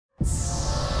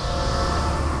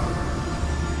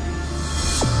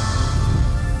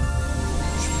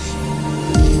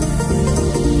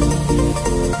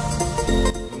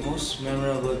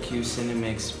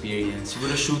experience,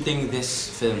 siguro shooting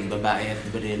this film, Babae at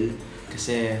Baril,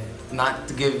 kasi not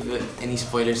to give any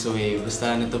spoilers away,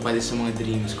 basta natupad sa mga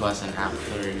dreams ko as an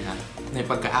actor na may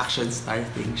pagka-action star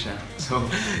thing siya. So,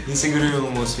 yun siguro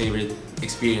yung most favorite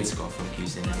experience ko from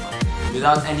QCinema.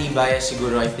 Without any bias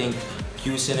siguro, I think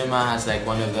QCinema has like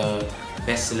one of the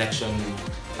best selection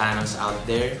panels out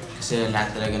there. Kasi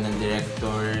lahat talaga ng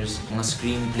directors, mga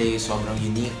screenplay, sobrang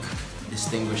unique,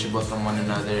 distinguishable from one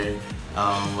another.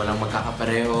 Walang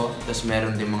magkakapareho. Tapos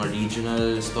meron din mga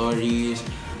regional stories.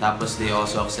 Tapos they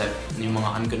also accept yung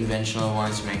mga unconventional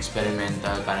ones, mga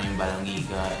experimental, parang yung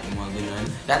Balangiga, yung mga ganun.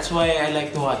 That's why I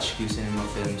like to watch QCinema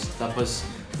films. Tapos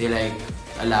they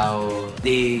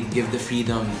give the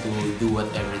freedom to do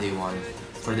whatever they want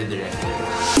for the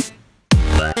director.